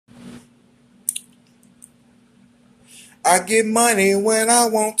I get money when I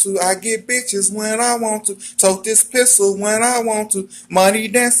want to. I get bitches when I want to. Tote this pistol when I want to. Money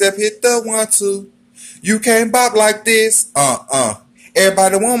dance step hit the 1-2. You can't bop like this.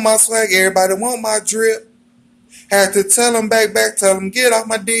 Everybody want my swag. Everybody want my drip. Had to tell them back, tell them get off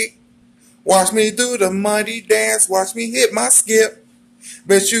my dick. Watch me do the money dance. Watch me hit my skip.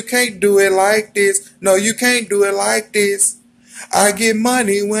 But you can't do it like this. No, you can't do it like this. I get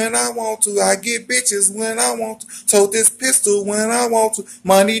money when I want to. I get bitches when I want to. Tote this pistol when I want to.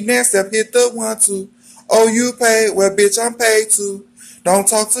 Money dance step hit the 1-2. Oh, you paid? Well, bitch, I'm paid too. Don't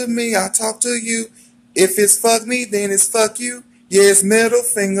talk to me, I talk to you. If it's fuck me, then it's fuck you. Yeah, it's middle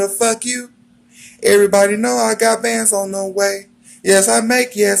finger, fuck you. Everybody know I got bands on the way. Yes, I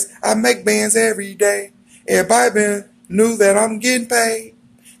make bands every day. Everybody knew that I'm getting paid.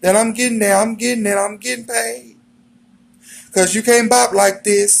 That I'm getting there, I'm getting paid. Cause you can't bop like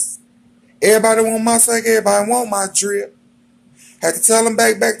this. Everybody want my swag, everybody want my drip. Had to tell them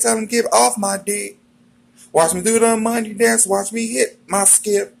back, tell them get off my dick. Watch me do the money dance, watch me hit my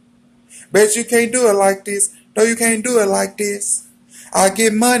skip. Bet you can't do it like this. No, you can't do it like this. I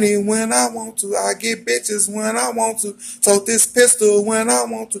get money when I want to. I get bitches when I want to. Tote this pistol when I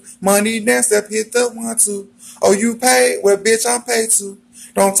want to. Money dance step hit the 1-2. Oh, you paid? Well, bitch, I'm paid too.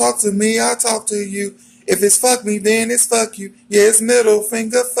 Don't talk to me, I talk to you. If it's fuck me, then it's fuck you. Yeah, it's middle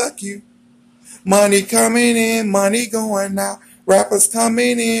finger, fuck you. Money coming in, money going out. Rappers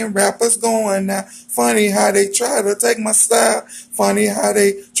coming in, rappers going out. Funny how they try to take my style. Funny how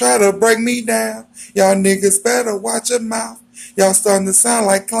they try to break me down. Y'all niggas better watch your mouth. Y'all starting to sound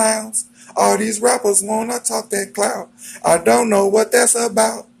like clowns. All these rappers wanna talk that clout. I don't know what that's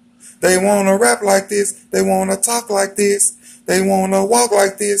about. They wanna rap like this. They wanna talk like this. They wanna walk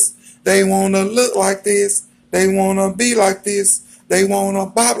like this. They wanna look like this. They wanna be like this. They wanna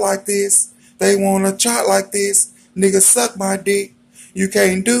bop like this. They wanna chart like this. Niggas suck my dick. You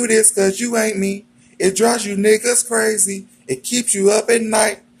can't do this cause you ain't me. It drives you niggas crazy. It keeps you up at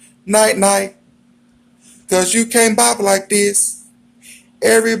night. Night. Cause you can't bop like this.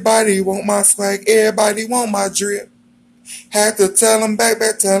 Everybody want my swag. Everybody want my drip. Had to tell them back,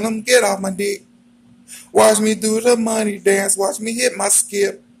 tell them get off my dick. Watch me do the money dance. Watch me hit my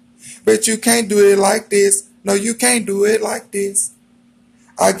skip. But you can't do it like this. No, you can't do it like this.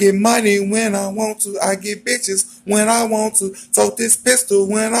 I get money when I want to. I get bitches when I want to. Tote this pistol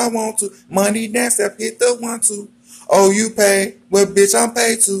when I want to. Money dance step hit the 1-2. Oh, you pay? Well, bitch, I'm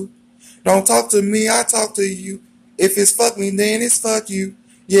paid too. Don't talk to me, I talk to you. If it's fuck me, then it's fuck you.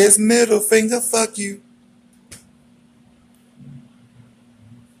 Yeah, it's middle finger, fuck you.